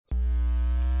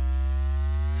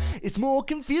It's more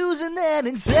confusing than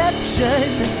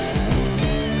Inception,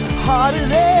 harder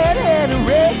than an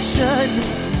erection.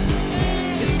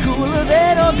 It's cooler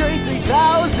than Andre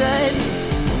 3000.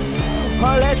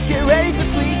 Oh, let's get ready for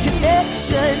Sweet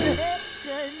Connection.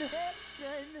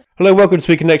 Hello, welcome to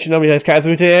Sweet Connection. I'm your host, Kaz.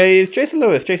 Today is Jason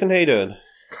Lewis. Jason, how you doing?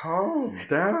 Calm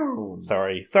down.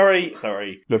 Sorry.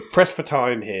 We're pressed for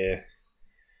time here.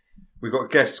 We've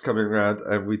got guests coming around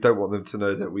and we don't want them to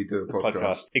know that we do a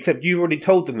podcast. Except you've already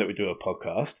told them that we do a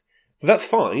podcast. So that's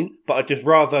fine, but I'd just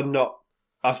rather not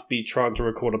us be trying to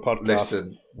record a podcast.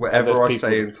 Listen, whatever I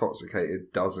say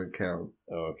intoxicated doesn't count.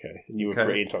 Oh, okay. And you were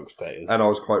pretty intoxicated. And I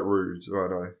was quite rude,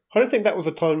 weren't I don't think that was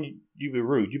a time you were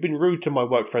rude. You've been rude to my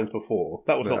work friends before.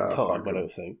 That was not the time, I don't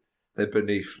think. They're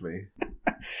beneath me.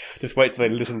 Just wait till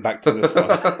they listen back to this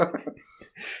one.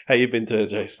 How you been doing,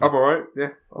 Jason? I'm alright, yeah.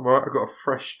 I'm alright. I've got a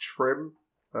fresh trim.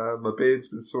 My beard's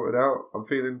been sorted out. I'm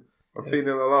feeling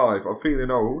alive. I'm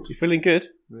feeling old. You feeling good?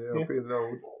 Yeah, I'm feeling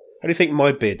old. How do you think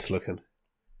my beard's looking?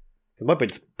 My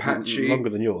beard's patchy, longer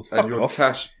than yours. Fuck off.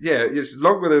 Yeah, it's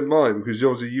longer than mine because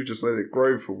obviously you've just let it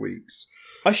grow for weeks.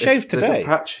 I shaved today. There's a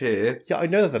patch here. Yeah, I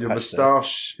know there's a patch. Your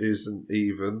moustache isn't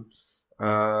even.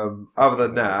 Other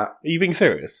than that, are you being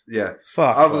serious? Yeah.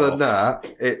 Fuck. Other than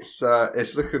that, it's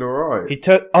looking alright.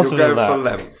 You're going for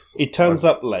length. He turns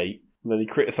up late and then he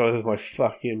criticises my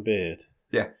fucking beard.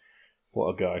 Yeah.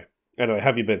 What a guy. Anyway, how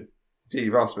have you been? Gee,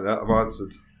 you've asked me that. I've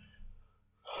answered.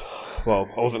 Well,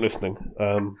 I wasn't listening.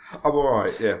 I'm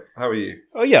alright. Yeah. How are you?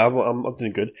 Oh yeah, I'm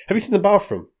doing good. Have you seen the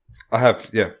bathroom? I have.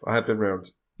 Yeah, I have been round.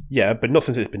 Yeah, but not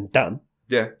since it's been done.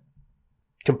 Yeah.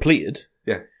 Completed.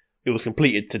 Yeah. It was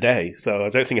completed today, so I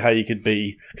don't think how you could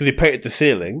be... Because we painted the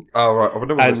ceiling. Oh, right. I've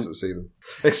never looked at the ceiling.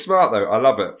 It's smart, though. I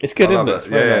love it. It's good, isn't it? It's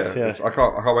very nice, yeah. I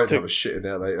can't wait to have a shit in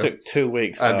there later. Took 2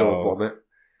 weeks. And or vomit.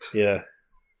 Yeah.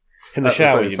 In the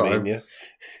shower, you mean, yeah?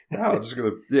 No, I'm just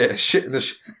going to... Yeah, shit in the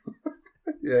shower.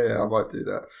 Yeah, I might do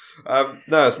that.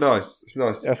 No, it's nice. It's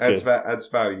nice. Adds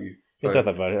value. So. It does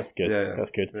have value. That's good. Yeah.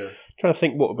 That's good. Yeah. Trying to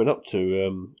think what we've been up to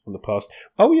in the past.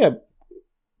 Oh, yeah.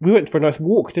 We went for a nice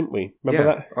walk, didn't we?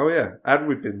 Remember that? Oh, yeah. And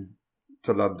we've been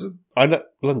to London. I know.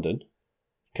 London?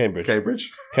 Cambridge.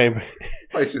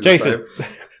 Jason,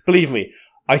 believe me,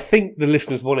 I think the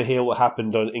listeners want to hear what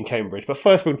happened in Cambridge. But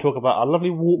first we're going to talk about our lovely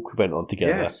walk we went on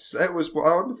together. Yes, it was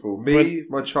wonderful. Me,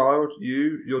 my child,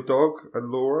 you, your dog,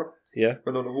 and Laura. Yeah.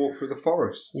 Went on a walk through the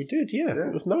forest. We did, yeah.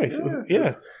 It was nice. It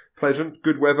was pleasant,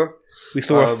 good weather. We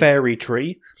saw a fairy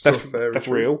tree. That's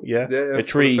real, yeah. Yeah, a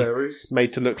tree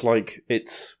made to look like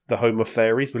it's the home of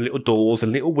fairies with little doors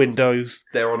and little windows.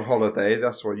 They're on holiday,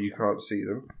 that's why you can't see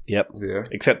them. Yep. Yeah.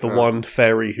 Except the one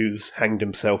fairy who's hanged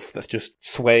himself that's just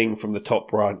swaying from the top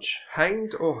branch.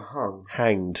 Hanged or hung?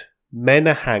 Hanged. Men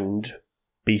are hanged,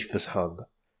 beef is hung.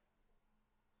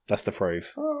 That's the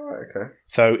phrase. Oh, right, okay.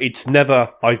 So it's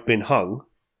never, I've been hung.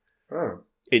 Oh.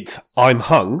 It's, I'm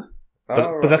hung.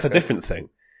 But that's a different thing.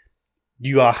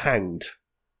 You are hanged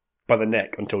by the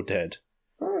neck until dead.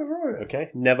 Oh, right. Okay?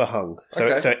 Never hung.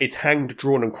 So it's hanged,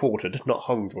 drawn and quartered, not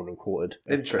hung, drawn and quartered.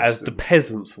 Interesting. As the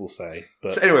peasants will say.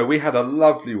 But so anyway, we had a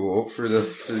lovely walk through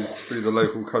the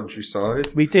local countryside.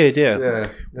 We did, yeah. Yeah.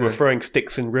 We were throwing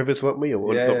sticks in rivers, weren't we?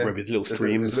 Or not rivers, little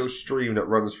streams. There's a little stream that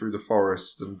runs through the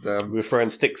forest. And we were throwing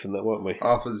sticks in that, weren't we?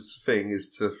 Arthur's thing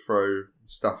is to throw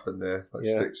stuff in there, like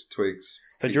sticks, twigs.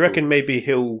 So do you reckon maybe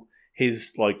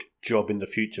his job in the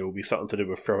future will be something to do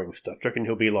with throwing stuff? Do you reckon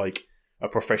he'll be like a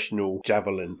professional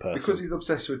javelin person? Because he's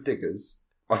obsessed with diggers,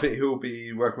 I think he'll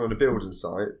be working on a building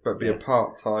site, but be a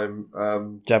part-time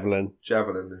javelin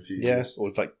enthusiast. Yeah,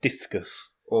 or like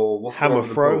discus. Or what's hammer the one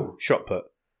with throw? the ball? Shot put.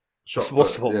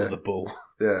 What's the one with the ball?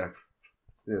 Yeah.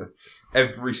 Yeah.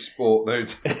 Every sport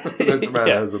knows man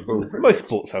has a ball. Most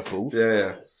sports have balls.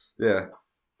 Yeah. Yeah.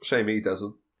 Shame he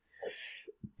doesn't.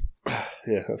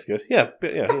 Yeah, that's good. Yeah,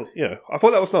 but yeah. I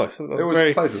thought that was nice. It was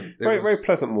very pleasant. Very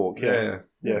pleasant walk. Yeah.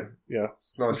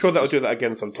 It's nice. I'm sure that'll do that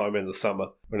again sometime in the summer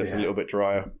when it's a little bit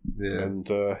drier. Yeah, and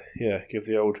give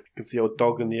the old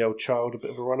dog and the old child a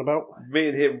bit of a runabout. Me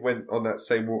and him went on that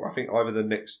same walk. I think either the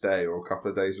next day or a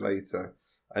couple of days later,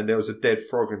 and there was a dead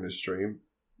frog in the stream,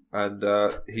 and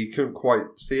he couldn't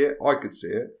quite see it. I could see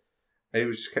it. And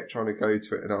he just kept trying to go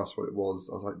to it and ask what it was.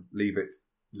 I was like, "Leave it."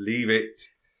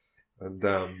 And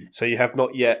so you have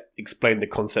not yet explained the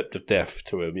concept of death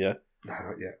to him, yeah? No,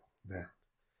 not yet. Yeah.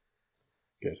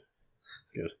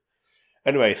 Good.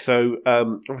 Anyway, so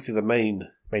obviously the main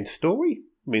story.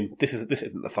 I mean, this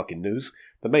isn't the fucking news.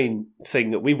 The main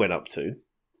thing that we went up to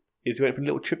is we went for a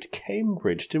little trip to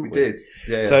Cambridge, didn't we? We did.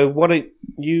 Yeah. So why don't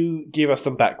you give us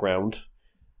some background,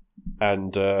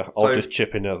 and I'll just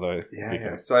chip in other.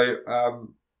 Yeah. So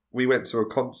we went to a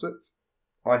concert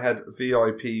I had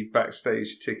VIP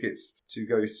backstage tickets to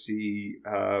go see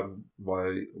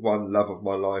my one love of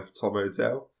my life, Tom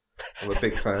Odell. I'm a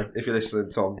big fan. If you're listening,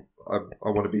 Tom, I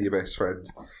want to be your best friend.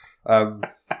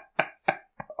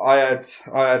 I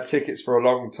had tickets for a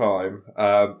long time,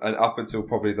 and up until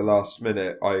probably the last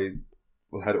minute, I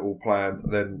had it all planned.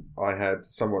 Then I had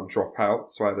someone drop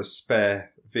out, so I had a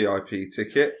spare VIP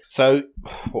ticket. So,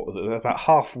 what was it? About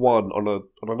 1:30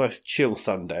 on a nice chill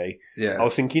Sunday. Yeah, I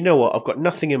was thinking, you know what? I've got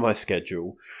nothing in my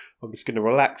schedule. I'm just going to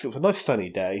relax. It was a nice sunny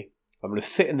day. I'm going to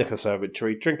sit in the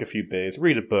conservatory, drink a few beers,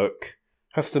 read a book,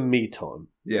 have some me time.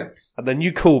 yes. And then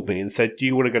you called me and said, do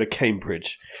you want to go to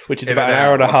Cambridge? Which is In about an an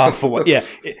hour and a hour. half away. Yeah,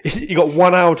 you got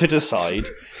 1 hour to decide.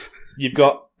 You've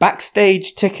got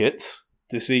backstage tickets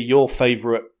to see your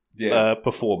favourite Yeah,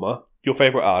 performer, your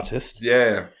favourite artist.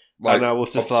 yeah. And I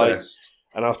was just I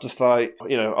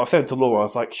was saying to Laura, I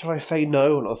was like, should I say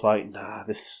no? And I was like, nah,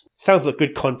 this sounds like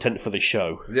good content for the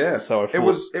show. Yeah, So I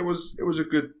thought, it was a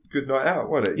good night out,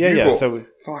 wasn't it? Yeah, you yeah, got so-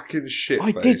 fucking shit.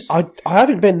 I did. I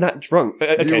haven't been that drunk.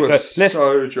 Okay, you were so let's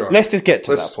so drunk. let's just get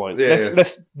to Let's- that point. yeah,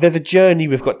 There's a journey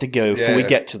we've got to go before we Yeah.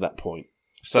 get to that point.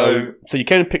 So you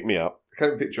came and picked me up.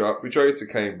 Came and picked you up. We drove to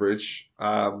Cambridge,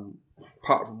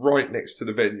 parked right next to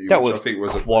the venue, That which was I think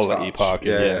was quality a touch.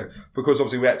 parking, yeah. Because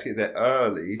obviously we had to get there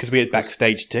early. Because we had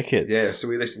backstage tickets. Yeah, so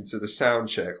we listened to the sound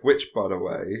check, which, by the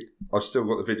way, I've still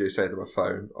got the video saved on my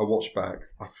phone. I watched back.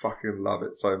 I fucking love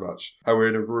it so much. And we're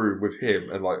in a room with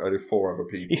him and like only 4 other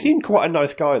people. He seemed quite a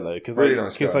nice guy though, because Really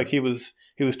nice guy. like he was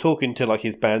talking to like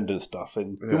his band and stuff,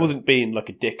 and he Yeah. wasn't being like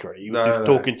a dick or anything. He was No, just no.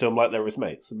 talking to them like they were his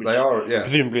mates. Which They are, yeah.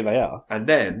 presumably they are. And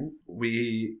then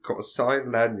we got a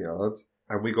signed lanyard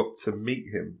and we got to meet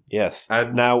him. Yes.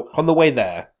 And Now on the way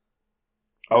there,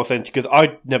 I was saying because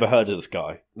I'd never heard of this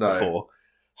guy No. before,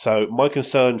 so my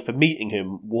concern for meeting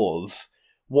him was,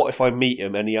 what if I meet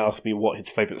him and he asks me what his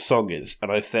favourite song is, and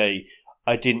I say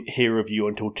I didn't hear of you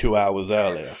until 2 hours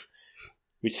earlier,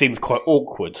 which seems quite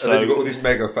awkward. and then you've got all So, these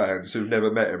mega fans who've never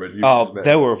met him. And you've oh, met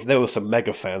there him. were some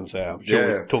mega fans there. I'm sure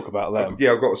Yeah. we'll talk about them.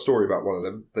 Yeah, I've got a story about one of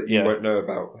them that you Yeah. won't know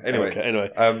about. Anyway, Okay,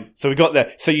 anyway, um, so we got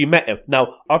there. So you met him.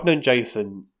 Now I've known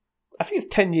Jason. I think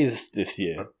it's 10 years this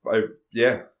year.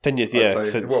 yeah. 10 years, I'd yeah. say,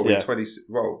 Since what, we're yeah, 20,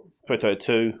 well,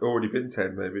 2022. already been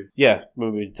 10 maybe. Yeah,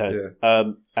 when we were 10. Yeah.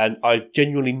 And I've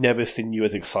genuinely never seen you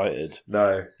as excited.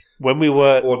 No. When we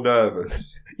were... Or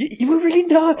nervous. You were really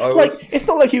nervous. I Like, was- it's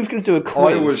not like he was going to do a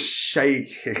quiz. I was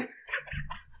shaking.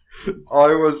 I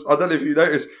don't know if you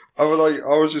noticed, I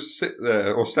was just sitting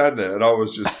there or standing there and I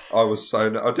was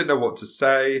so, I didn't know what to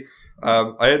say.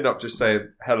 I ended up just saying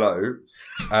hello,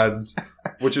 and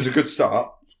which is a good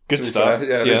start. Good to be start. fair.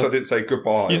 Yeah, at least I didn't say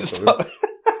goodbye. You or just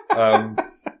something.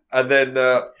 And then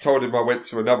told him I went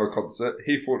to another concert.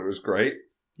 He thought it was great.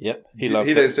 Yep, he loved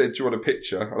He it. then said, "Do you want a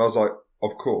picture?" And I was like,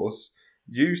 "Of course."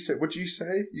 You said, "What did you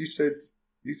say?" You said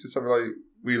something like,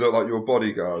 "We look like your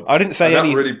bodyguards." I didn't say and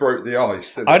anything. That really broke the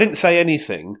ice. Didn't I it? didn't say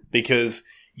anything because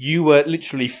you were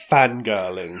literally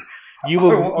fangirling. You I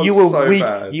were was so weak.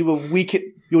 bad. You were weak.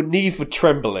 Your knees were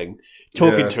trembling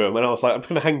talking Yeah. to him, and I was like, I'm just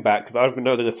going to hang back because I don't even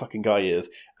know who the fucking guy is.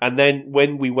 And then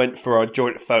when we went for our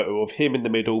joint photo of him in the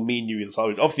middle, me and you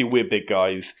inside, obviously we're big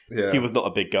guys. Yeah. He was not a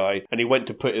big guy, and he went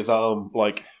to put his arm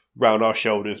like round our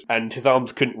shoulders, and his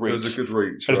arms couldn't It reach. was a good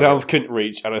reach. And his right? arms couldn't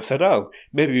reach, and I said, "Oh,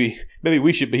 maybe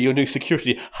we should be your new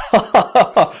security."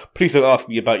 Please don't ask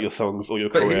me about your songs or your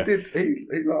But career. he did. He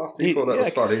laughed. He thought that was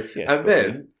funny. yeah, And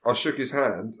then I shook his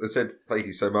hand and said, "Thank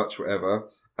you so much, whatever."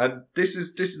 And this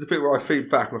is the bit where I feed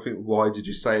back and I think, "Why did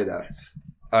you say that?"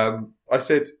 I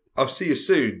said, "I'll see you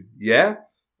soon." Yeah.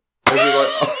 And you're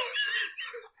like,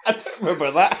 I don't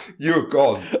remember that. you were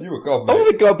gone. You were gone, I mate.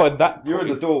 wasn't going by that. You were in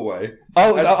the doorway.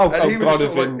 Oh, And, oh, and he was God, just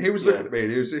as sort of in- like, he was yeah. looking at me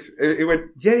and he went,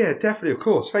 yeah, definitely, of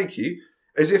course, thank you.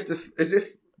 As if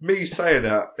me saying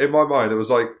that in my mind, it was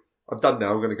like, I'm done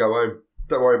now, I'm going to go home.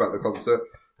 Don't worry about the concert.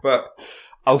 But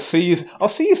I'll see you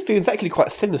soon. It's actually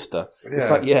quite sinister. yeah,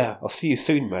 It's like, yeah, I'll see you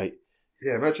soon, mate.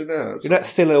 yeah, imagine that. You're that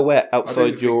silhouette outside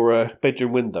think- your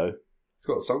bedroom window. It's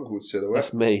got a song called Silhouette.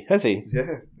 That's me. Has he? Yeah,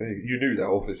 you knew that,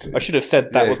 obviously. I should have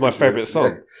said that Yeah, was my of course you favourite would.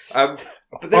 song. Yeah.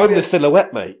 But then I'm we the had-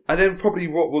 silhouette, mate. and then probably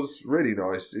what was really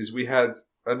nice is we had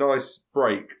a nice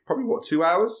break, probably 2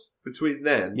 hours between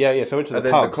then Yeah. So I went to and the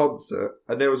then pub. the concert,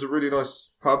 and there was a really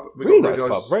nice pub. We Really got nice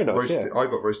pub, very nice, roasted. yeah. I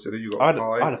got roasted, and you I got had,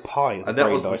 pie, I had a pie. and that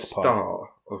very was nice the pie. start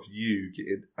of you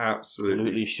getting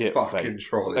absolutely shit fucking faced.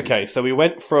 trolley. Okay, so we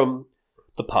went from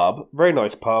the pub, very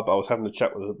nice pub. I was having a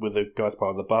chat with the guys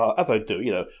behind the bar, as I do.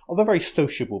 You know, I'm a very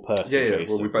sociable person. Yeah,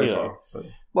 Jason, well, we both you know. are. So.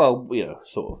 Well, you know,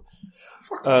 sort of.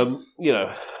 Fuck off. You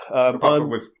know, Apart I'm from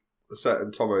with a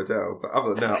certain Tom O'Dell, but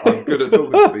other than that, I'm good at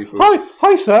talking to people.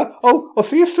 Hi, sir. Oh, I'll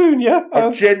see you soon. Yeah. I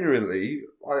genuinely,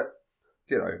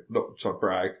 not trying to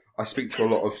brag. I speak to a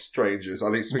lot of strangers. I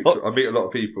meet a lot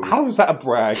of people. How is that a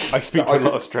brag? I speak to a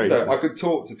lot of strangers. I can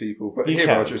talk to people, but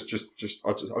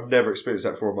I've never experienced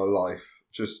that before in my life.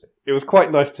 It was quite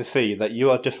nice to see that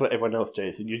you are just like everyone else,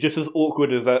 Jason. You're just as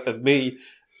awkward as me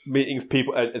meeting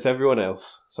people as everyone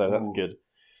else. So that's good.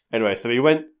 Anyway, so we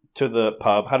went to the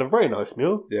pub, had a very nice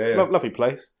meal. Yeah. Lovely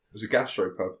place. It was a gastro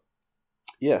pub.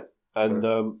 Yeah. And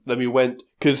then we went,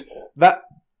 because that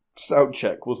sound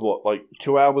check was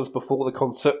 2 hours before the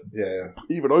concert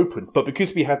even opened. But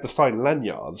because we had the signed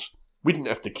lanyards, we didn't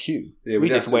have to queue. Yeah, we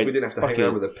didn't have to hang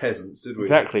around with the peasants, did we?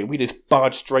 Exactly. We just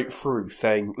barged straight through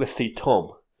saying, let's see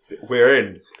Tom. We're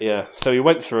in. Yeah. So we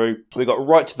went through, we got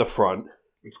right to the front.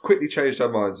 We quickly changed our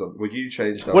minds on... Well, you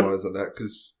changed our minds on that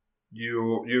because...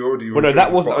 You already. Well, no,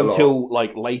 that wasn't until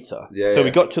later. Yeah. So we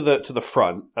got to the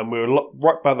front, and we were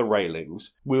right by the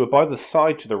railings. We were by the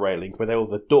side to the railings where there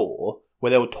was a door,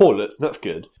 where there were toilets, and that's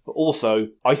good. But also,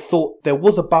 I thought there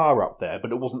was a bar up there,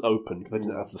 but it wasn't open because I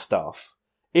didn't have the staff.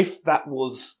 If that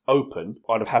was open,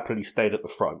 I'd have happily stayed at the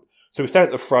front. So we stayed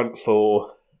at the front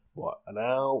for an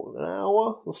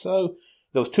hour or so.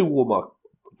 There was two warm-up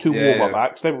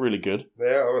acts. They were really good.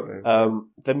 Yeah, weren't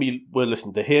they? Then we were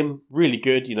listening to him. Really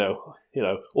good, you know.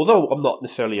 Although I'm not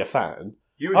necessarily a fan.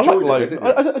 You enjoyed it, didn't you?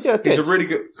 I did. He's a really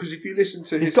good... Because if you listen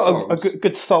to his He's songs... got a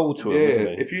good soul to him, isn't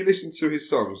he? If you listen to his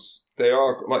songs, they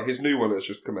are... Like his new one that's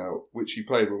just come out, which he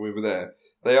played when we were there,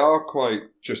 they are quite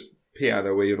just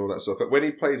piano-y and all that stuff. But when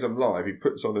he plays them live, he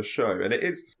puts on a show. And it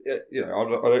is... I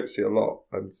don't see a lot,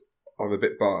 and I'm a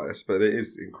bit biased, but it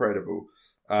is incredible.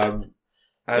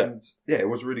 It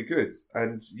was really good.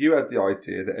 And you had the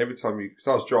idea that every time because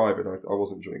I was driving, I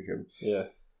wasn't drinking. Yeah.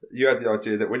 You had the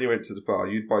idea that when you went to the bar,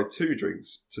 you'd buy 2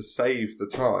 drinks to save the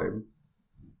time,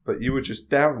 but you were just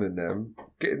downing them,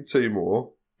 getting 2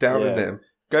 more, downing them,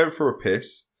 going for a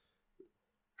piss,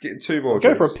 getting 2 more.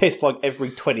 Going for a piss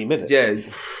every 20 minutes. Yeah,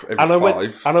 every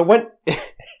 5. I went,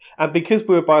 and because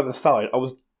we were by the side, I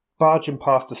was barging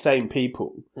past the same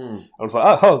people. I was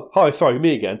like, oh, hi, sorry,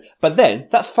 me again. But then,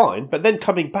 that's fine. But then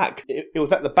coming back, it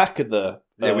was at the back of the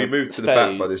we moved to stage. the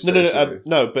back by this stage.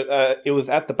 But it was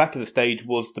at the back of the stage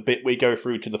was the bit we go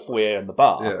through to the foyer and the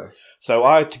bar. Yeah. So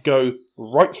I had to go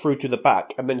right through to the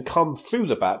back and then come through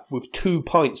the back with 2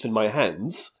 pints in my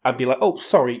hands and be like, oh,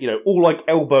 sorry, all like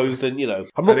elbows and,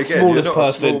 I'm not the smallest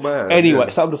person. Anyway,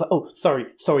 so I'm just like, oh,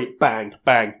 sorry, bang,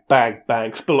 bang, bang,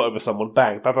 bang, spill it over someone,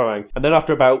 bang, bang, bang, bang. And then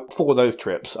after about 4 of those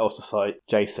trips, I was just like,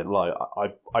 Jason,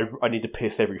 I need to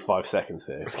piss every 5 seconds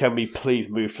here. Can we please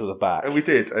move to the back? And we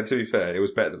did, and to be fair, it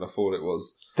was better than I thought it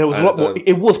was. There was a lot more.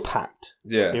 It was packed.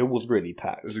 Yeah. It was really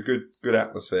packed. It was a good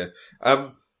atmosphere.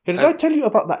 Did I tell you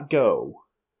about that girl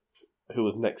who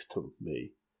was next to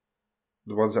me?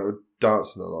 The ones that were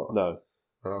dancing a lot? No.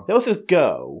 Oh. There was this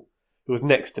girl who was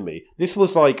next to me. This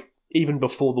was even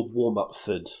before the warm-ups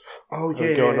had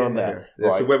going on there. Yeah,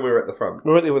 right. So when we were at the front.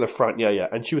 We were at the front, yeah.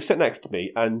 And she was sitting next to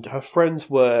me, and her friends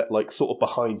were sort of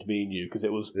behind me and you, because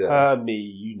it was her, me,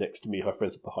 you next to me, her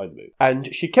friends were behind me.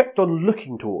 And she kept on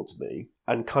looking towards me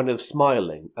and kind of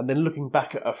smiling, and then looking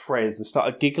back at her friends and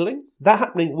started giggling. That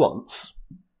happening once,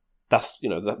 that's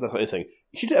what I'm saying.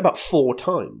 She did it about 4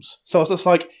 times. So I was just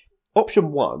like,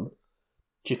 option 1,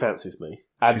 she fancies me.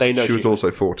 And they know she was also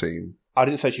 14. I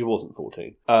didn't say she wasn't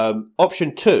 14.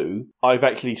 Option 2, I've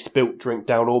actually spilt drink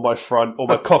down all my front, or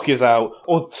my cock is out,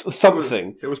 or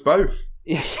something. It was both.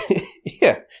 Yeah,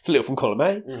 it's a little from column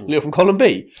A, a little from column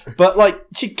B. But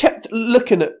she kept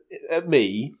looking at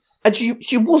me, and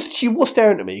she was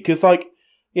staring at me because I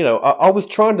was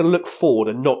trying to look forward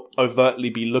and not overtly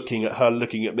be looking at her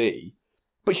looking at me.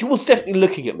 But she was definitely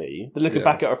looking at me, then looking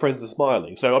back at her friends and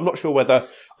smiling. So I'm not sure whether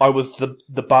I was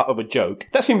the butt of a joke.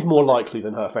 That seems more likely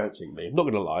than her fancying me. I'm not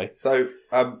going to lie. So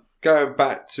going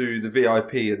back to the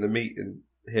VIP and the meeting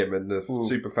him and the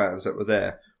super fans that were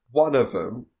there, one of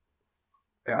them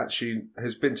actually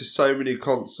has been to so many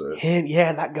concerts.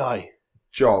 Yeah, that guy.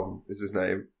 John is his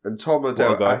name. And Tom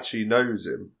O'Dell actually knows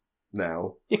him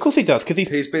now. Yeah, of course he does, because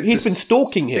he's been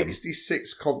stalking him.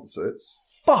 66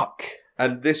 concerts. Fuck.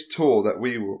 And this tour that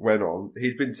we went on,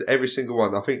 he's been to every single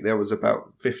one. I think there was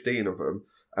about 15 of them,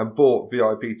 and bought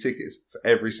VIP tickets for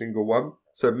every single one.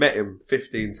 So met him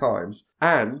 15 times.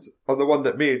 And on the one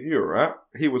that me and you were at,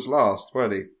 he was last,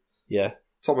 weren't he? Yeah.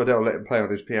 Tom O'Dell let him play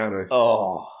on his piano.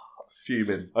 Oh.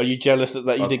 Fuming. Are you jealous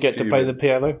that you did get to play the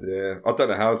piano? Yeah. I don't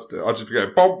know how to do it. I'd just be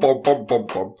going, bom, bom, bom, bom,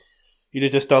 bom. You'd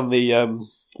have just done the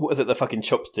what is it? The fucking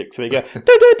chopsticks where you go.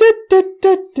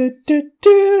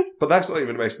 Do. But that's not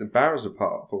even the most embarrassing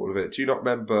part of all of it. Do you not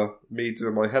remember me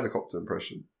doing my helicopter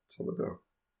impression, Tom Adele?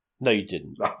 No, you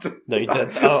didn't. No, you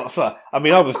didn't. Oh, sorry. I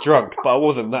mean, I was drunk, but I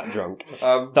wasn't that drunk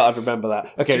that I'd remember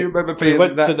that. Okay. Do you remember so we being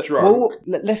went that to the, drunk? Well,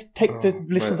 let's take the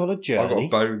listeners mate, on a I've journey.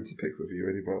 got a bone to pick with you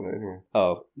anyway.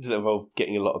 Oh, does it involve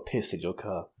getting a lot of piss in your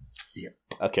car? Yeah.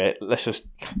 Okay, let's just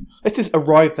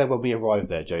arrive there when we arrive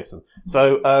there, Jason.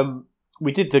 So,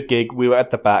 we did the gig. We were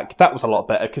at the back. That was a lot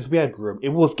better because we had room. It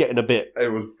was getting a bit.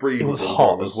 It was breathing. It was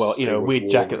hot as well. You know, we had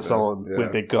jackets on. Yeah.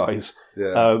 We're big guys.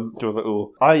 Yeah. So I was like,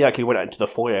 oh. I actually went out into the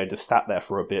foyer and just sat there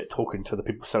for a bit, talking to the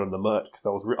people selling the merch because I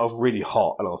was really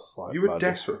hot and I was like, you were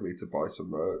desperate for me to buy some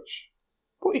merch.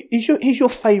 Well, he's your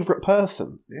favourite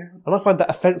person. Yeah. And I find that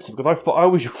offensive because I thought I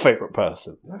was your favourite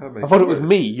person. No, mate, I thought it was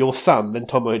me, your son, then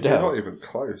Tom You're Odell. not even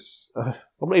close. I'm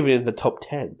not even in the top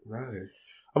 10. No.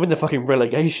 I'm in the fucking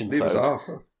relegation Neither was zone.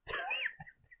 Arthur.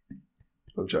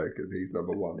 I'm joking. He's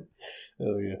number one.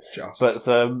 Oh, yeah. Just. But,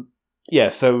 yeah,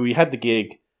 so we had the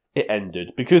gig. It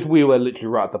ended. Because we were literally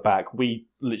right at the back, we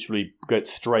literally went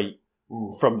straight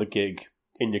from the gig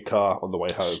in your car on the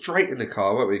way home. Straight in the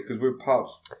car, weren't we? Because we were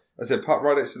parked. I said parked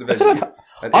right next to the venue.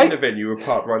 And in the venue, we were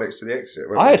parked right next to the exit.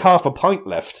 I had half a pint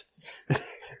left,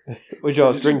 which I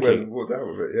was drinking. Walked down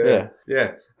with it,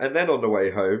 yeah. And then on the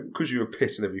way home, because you were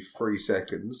pissing every 3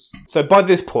 seconds. So by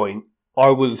this point,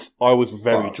 I was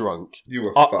very Fucked. drunk. You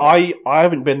were I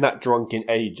haven't been that drunk in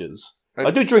ages. And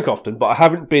I do drink often, but I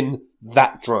haven't been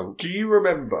that drunk. do you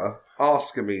remember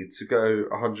asking me to go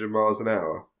 100 miles an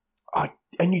hour?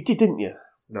 And you did, didn't you?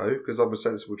 No, because I'm a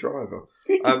sensible driver.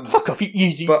 You did, fuck off. but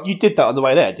You did that on the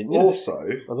way there, didn't you? Also,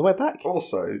 On the way back?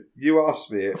 you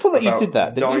asked me I thought that you about did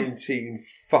that, didn't you? 19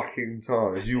 fucking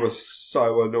times. You were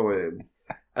so annoying.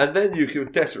 And then you were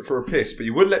desperate for a piss, but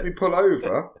you wouldn't let me pull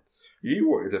over. You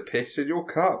wanted a piss in your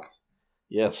cup.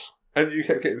 Yes. And you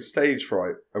kept getting stage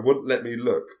fright and wouldn't let me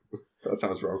look. That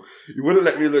sounds wrong. You wouldn't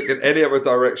let me look in any other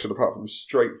direction apart from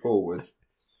straight forward.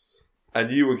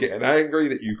 And you were getting angry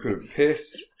that you couldn't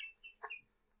piss.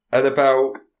 And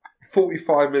about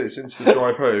 45 minutes into the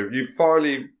drive home, you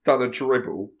finally done a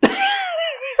dribble.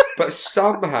 But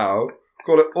somehow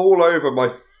got it all over my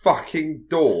fucking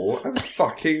door and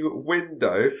fucking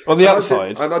window. On the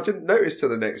outside? And I didn't notice till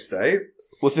the next day.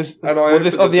 Was this And I on the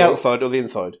opened the door. outside or the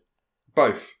inside?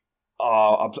 Both.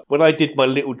 When I did my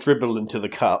little dribble into the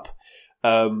cup,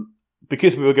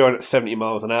 because we were going at 70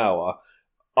 miles an hour,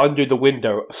 under the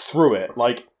window, through it,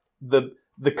 like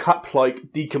the cup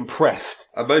like decompressed.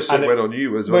 And most of it went on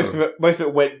you as well. Most of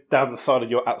it went down the side of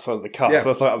your outside of the cup. Yeah. So I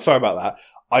was like, I'm sorry about that.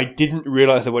 I didn't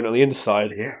realise it went on the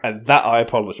inside, and that I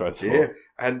apologise for. Yeah,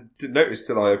 and didn't notice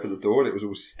till I opened the door and it was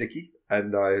all sticky.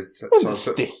 And I wasn't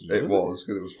sticky. It was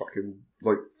because it was fucking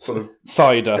like sort of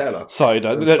cider.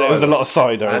 And There was a lot of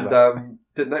cider. And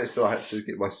didn't notice till I had to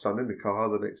get my son in the car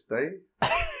the next day.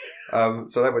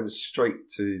 So I went straight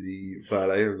to the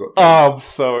valet and got. Oh, I'm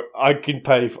sorry. I can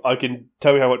tell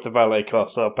you how much the valet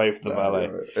costs. I'll pay for the valet.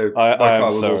 My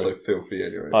car was sorry. also filthy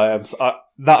anyway.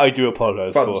 That I do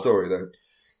apologise for. Fun story though.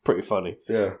 Pretty funny.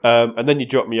 Yeah. And then you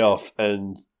dropped me off,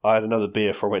 and I had another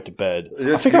beer before I went to bed.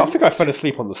 I think I fell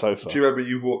asleep on the sofa. Do you remember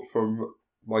you walked from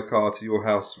my car to your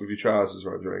house with your trousers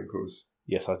around your ankles?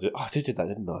 Yes, I did. Oh, I did do that,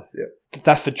 didn't I? Yeah.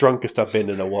 That's the drunkest I've been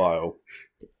in a while.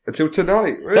 Until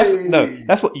tonight. Really?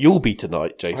 That's what you'll be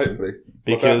tonight, Jason. Hopefully.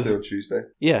 Because my birthday on Tuesday.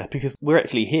 Yeah, because we're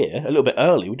actually here a little bit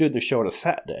early. We're doing the show on a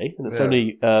Saturday, and it's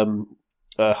only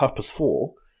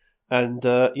 4:30. And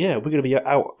we're going to be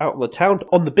out in the town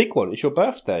on the big one. It's your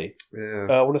birthday. Yeah.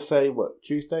 I want to say,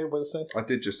 Tuesday, Wednesday? I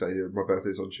did just say my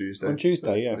birthday's on Tuesday. On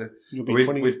Tuesday, yeah. You'll be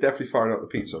We've definitely fired up the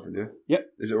pizza oven, yeah? Yep.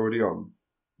 Is it already on?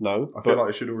 No. I feel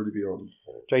like it should already be on.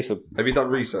 Jason. Have you done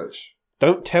research?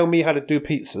 Don't tell me how to do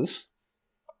pizzas.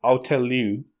 I'll tell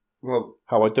you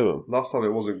how I do them. Last time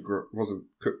it wasn't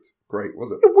cooked great,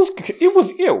 was it? It was.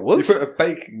 You put a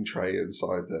baking tray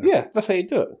inside there. Yeah, that's how you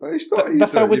do it. No, it's not.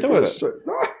 That's how we're doing it.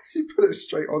 No, you put it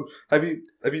straight on. Have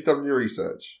you done your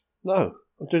research? No,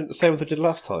 I'm doing it the same as I did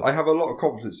last time. I have a lot of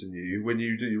confidence in you when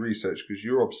you do your research because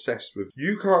you're obsessed with.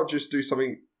 You can't just do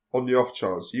something on the off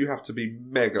chance. You have to be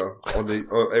mega on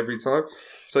the every time.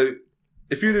 So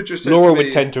if you'd have just said Laura to me,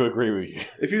 would tend to agree with you.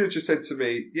 If you'd have just said to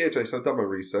me, "Yeah, Jason, I've done my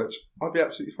research," I'd be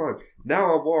absolutely fine.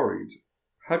 Now I'm worried.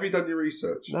 Have you done your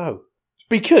research? No.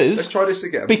 Because let's try this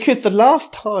again. Because the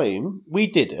last time we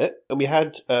did it, and we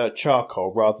had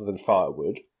charcoal rather than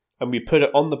firewood, and we put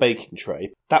it on the baking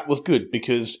tray, that was good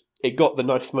because it got the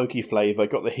nice smoky flavour,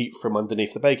 got the heat from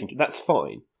underneath the baking tray. That's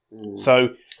fine.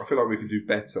 So I feel like we can do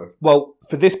better. Well,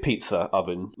 for this pizza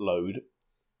oven load,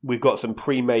 we've got some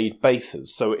pre-made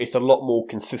bases, so it's a lot more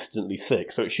consistently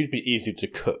thick. So it should be easier to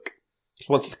cook.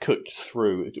 Once it's cooked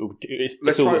through, Let's all, try it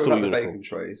it's all without the uniform. bacon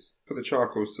trays. Put the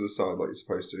charcoals to the side like you're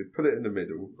supposed to. Put it in the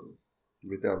middle.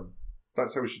 We're done.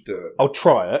 That's how we should do it. I'll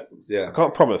try it. Yeah. I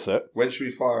can't promise it. When should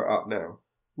we fire it up now?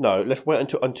 No, let's wait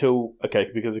until okay,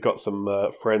 because we've got some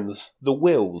friends. The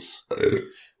Wills. I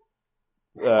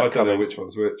don't know coming. which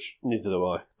one's which. Neither do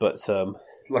I. But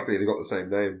Luckily, they got the same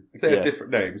name. If they Yeah. had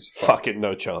different names, fucking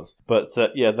no chance. But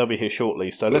yeah, they'll be here shortly.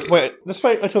 So let's wait. Let's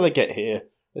wait until they get here.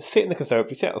 Let's sit in the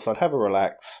conservatory, sit outside, have a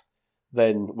relax.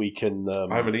 Then we can.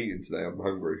 I haven't eaten today. I'm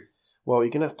hungry. Well,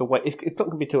 you're gonna have to wait. It's not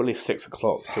gonna be till at least 6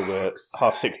 o'clock till we're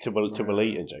 6:30 till we're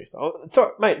eating, Jason. Oh,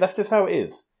 sorry, mate. That's just how it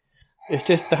is. It's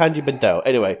just the hand you've been dealt.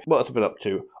 Anyway, what else have I been up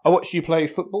to? I watched you play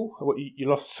football. You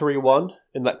lost 3-1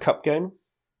 in that cup game.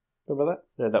 Remember that?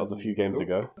 Yeah, that was a few games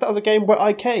ago. That was a game where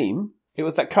I came. It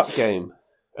was that cup game,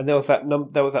 and there was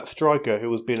that striker who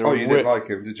was being. Oh, you didn't like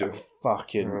him, did you?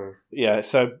 Fucking yeah.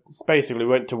 So basically, I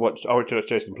went to watch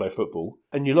Jason play football,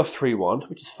 and you lost 3-1,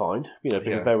 which is fine,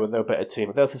 because they were a better team.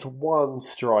 But there was this one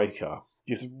striker,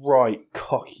 this right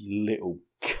cocky little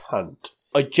cunt.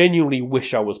 I genuinely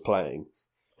wish I was playing.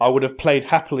 I would have played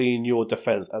happily in your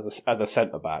defence as a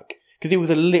centre back because he was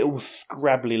a little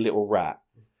scrabbly little rat.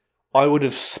 I would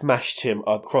have smashed him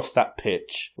across that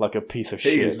pitch like a piece of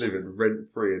shit. He is living rent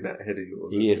free in that head of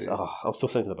yours. He is. Isn't Oh, I'm still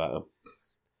thinking about him.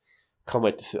 Can't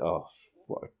wait to see. Oh,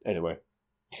 anyway.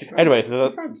 he? Anyway, so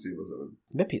He fancy was it?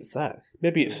 maybe it's that.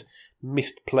 Maybe it's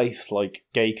misplaced like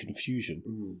gay confusion.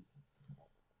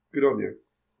 Good on you.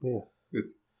 Yeah.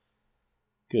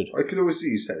 Good. I could always see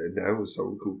you settling down with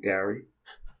someone called Gary.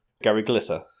 Gary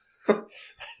Glitter. I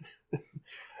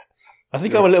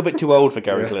think I'm a little bit too old for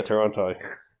Gary Glitter, aren't I?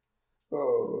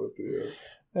 Oh dear.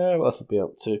 What else have I been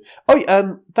up to?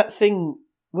 Oh, that thing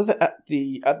was it at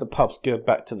the pubs. Going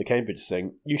back to the Cambridge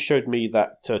thing, you showed me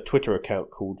that Twitter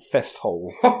account called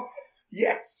Festhole.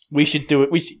 Yes. We should do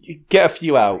it. We should get a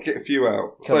few out. Get a few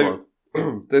out. Come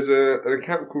on. There's an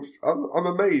account called. I'm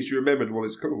amazed you remembered what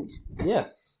it's called. Yeah.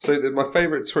 So my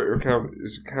favourite Twitter account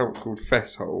is an account called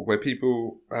Festhole, where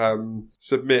people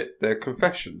submit their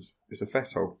confessions. It's a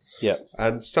festhole. Yeah.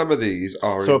 And some of these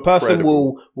are so incredible. a person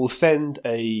will send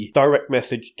a direct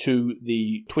message to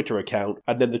the Twitter account,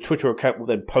 and then the Twitter account will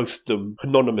then post them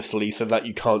anonymously so that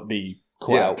you can't be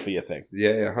caught out for your thing.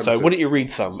 Yeah. 100%. So why don't you read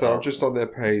some? So I'm just on their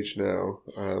page now.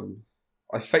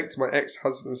 I faked my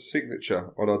ex-husband's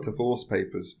signature on our divorce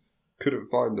papers. Couldn't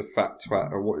find the fat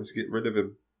twat and wanted to get rid of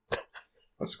him.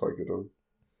 That's quite a good one.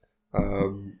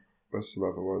 There's some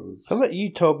other ones. I bet you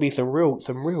told me some real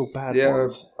bad ones. Yeah,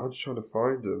 I'm just trying to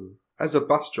find them. As a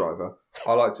bus driver,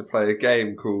 I like to play a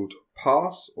game called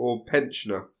Pass or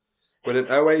Pensioner. When an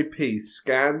OAP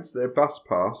scans their bus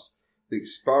pass, the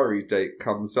expiry date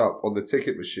comes up on the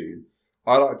ticket machine.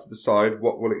 I like to decide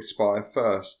what will expire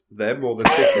first, them or the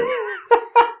ticket.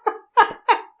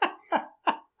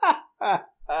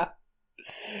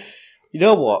 You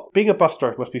know what? Being a bus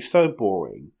driver must be so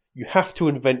boring. You have to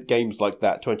invent games like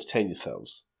that to entertain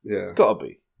yourselves. Yeah. It's got to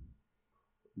be.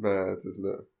 Mad, isn't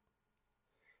it?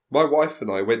 My wife and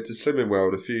I went to Slimming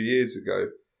World a few years ago,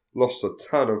 lost a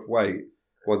ton of weight,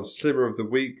 won Slimmer of the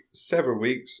Week, 7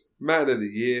 weeks, Man of the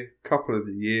Year, Couple of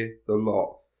the Year, the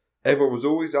lot. Everyone was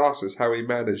always asking us how we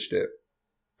managed it.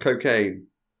 Cocaine.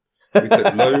 We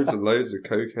took loads and loads of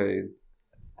cocaine.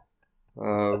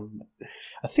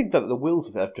 I think that the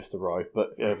wheels have just arrived, but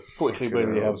fortunately we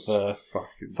only have 5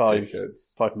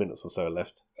 minutes or so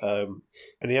left.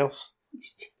 Anything else?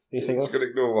 Anything else? I'm just going to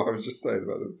ignore what I was just saying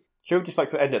about them. Should we just like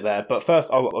to end it there? But first,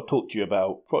 I'll talk to you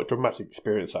about what a dramatic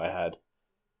experience I had,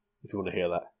 if you want to hear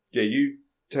that. Yeah, you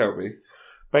tell me.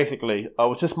 Basically, I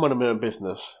was just minding my own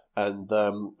business, and I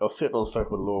was sitting on the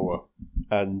sofa with Laura,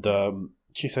 and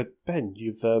she said, "Ben,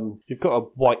 you've got a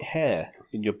white hair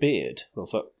in your beard." And I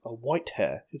was like, "A white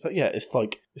hair?" She's like, "Yeah, it's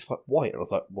like white." And I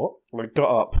was like, "What?" And I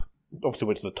got up, obviously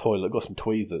went to the toilet, got some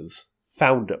tweezers,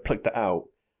 found it, plucked it out.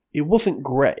 It wasn't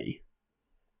grey.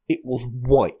 It was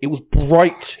white. It was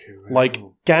bright, like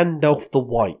Gandalf the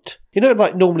White. You know,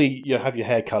 like normally you have your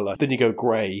hair colour, then you go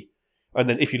grey, and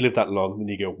then if you live that long, then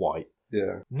you go white.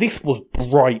 Yeah. This was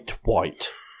bright white.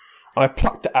 I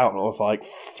plucked it out and I was like,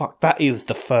 fuck, that is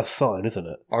the first sign, isn't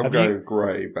it? I'm going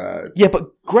grey bad. Yeah, but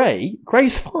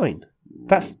grey's fine.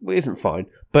 It isn't fine,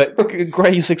 but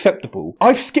grey's acceptable.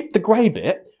 I've skipped the grey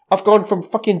bit. I've gone from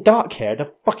fucking dark hair to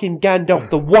fucking Gandalf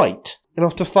the White. And I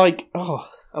was just like, oh,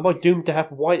 am I doomed to have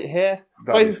white hair?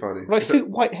 That'd be funny. Would I suit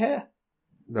white hair?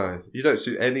 No, you don't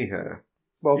suit any hair.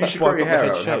 Well, you that's should why grow I your got my hair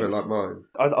head out and have it shaved. like mine.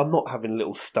 I'm not having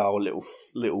little style,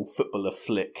 little footballer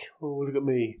flick. Oh, look at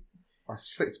me. I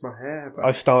slicked my hair back.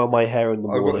 I style my hair in the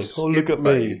I got morning. a skin Look at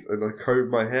me. fade and I combed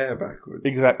my hair backwards.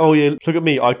 Exactly. Oh yeah, look at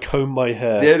me. I comb my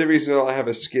hair. The only reason I have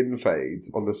a skin fade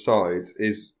on the side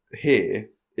is here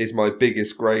is my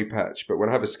biggest grey patch, but when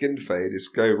I have a skin fade, it's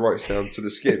go right down to the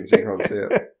skin so you can't see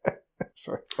it.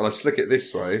 Sorry. And I slick it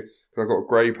this way, and I've got a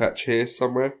grey patch here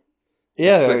somewhere.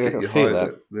 Yeah, Slick I it, can you see hide that.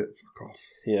 it. Fuck off.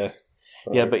 Yeah.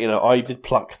 So, Yeah, but I did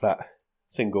pluck that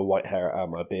single white hair out of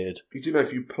my beard. you do know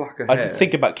if you pluck a I hair, did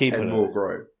think about 10 keeping more it.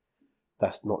 grow.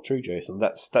 That's not true, Jason.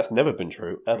 That's never been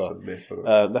true ever. That's a myth. Isn't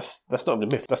it? That's not even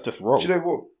a myth. That's just wrong. Do you know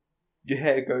what your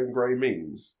hair going grey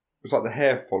means? It's like the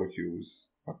hair follicles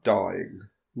are dying,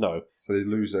 No. so they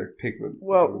lose their pigment.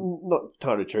 Well, not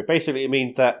entirely true. Basically, it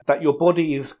means that your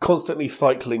body is constantly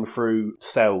cycling through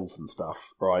cells and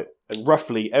stuff, right? And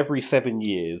roughly every 7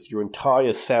 years, your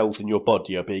entire cells in your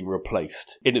body are being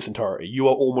replaced in its entirety. You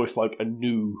are almost like a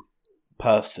new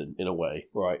person in a way,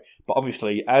 right? But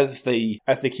obviously, as they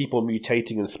keep on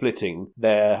mutating and splitting,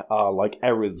 there are like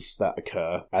errors that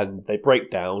occur, and they break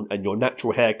down, and your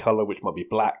natural hair color, which might be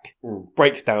black,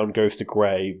 breaks down, goes to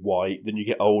grey, white. Then you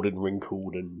get old and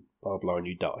wrinkled and blah blah, and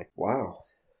you die. Wow.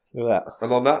 Look at that.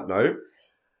 And on that note,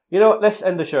 You know what? Let's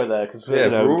end the show there because we're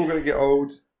all going to get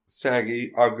old,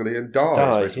 saggy, ugly, and die.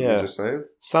 Die, Basically, yeah. we're just saying.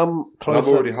 some And closer.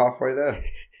 I'm already halfway there.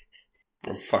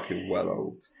 I'm fucking well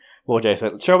old. Well,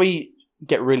 Jason, shall we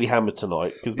get really hammered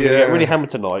tonight? Because we're going to Yeah. get really hammered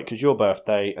tonight because your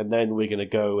birthday, and then we're going to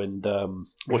go and watch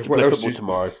What play else football do you-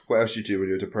 tomorrow. What else do you do when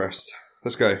you're depressed?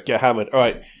 Let's go. Get hammered. All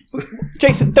right,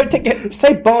 Jason, don't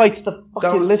say bye to the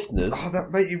fucking listeners. Oh,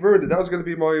 that mate, you ruined it. That was going to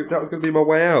be my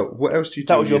way out. What else do you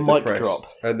do? That was when your you're mic depressed? drop.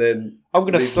 And then I'm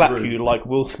going to leave the slap room. you like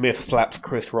Will Smith slaps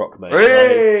Chris Rock, mate.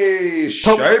 Hey,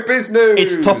 Top- showbiz news.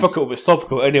 It's topical. It's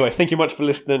topical. Anyway, thank you much for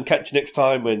listening. Catch you next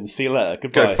time and see you later.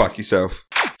 Goodbye. Go fuck yourself.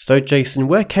 So, Jason,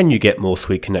 where can you get more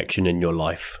Sweet Connection in your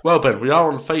life? Well, Ben, we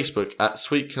are on Facebook at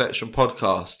Sweet Connection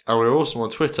Podcast, and we're also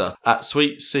on Twitter at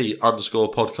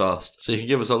SweetC_podcast. So you can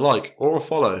give us a like or a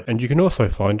follow. And you can also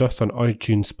find us on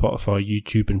iTunes, Spotify,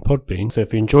 YouTube, and Podbean. So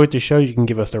if you enjoyed the show, you can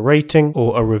give us a rating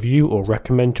or a review or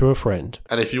recommend to a friend.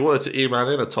 And if you wanted to email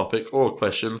in a topic or a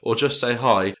question or just say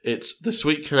hi, it's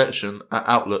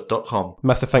thesweetconnection@outlook.com.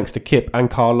 Massive thanks to Kip and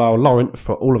Carlisle Laurent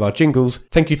for all of our jingles.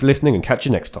 Thank you for listening and catch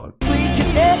you next time. Sweet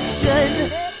connection.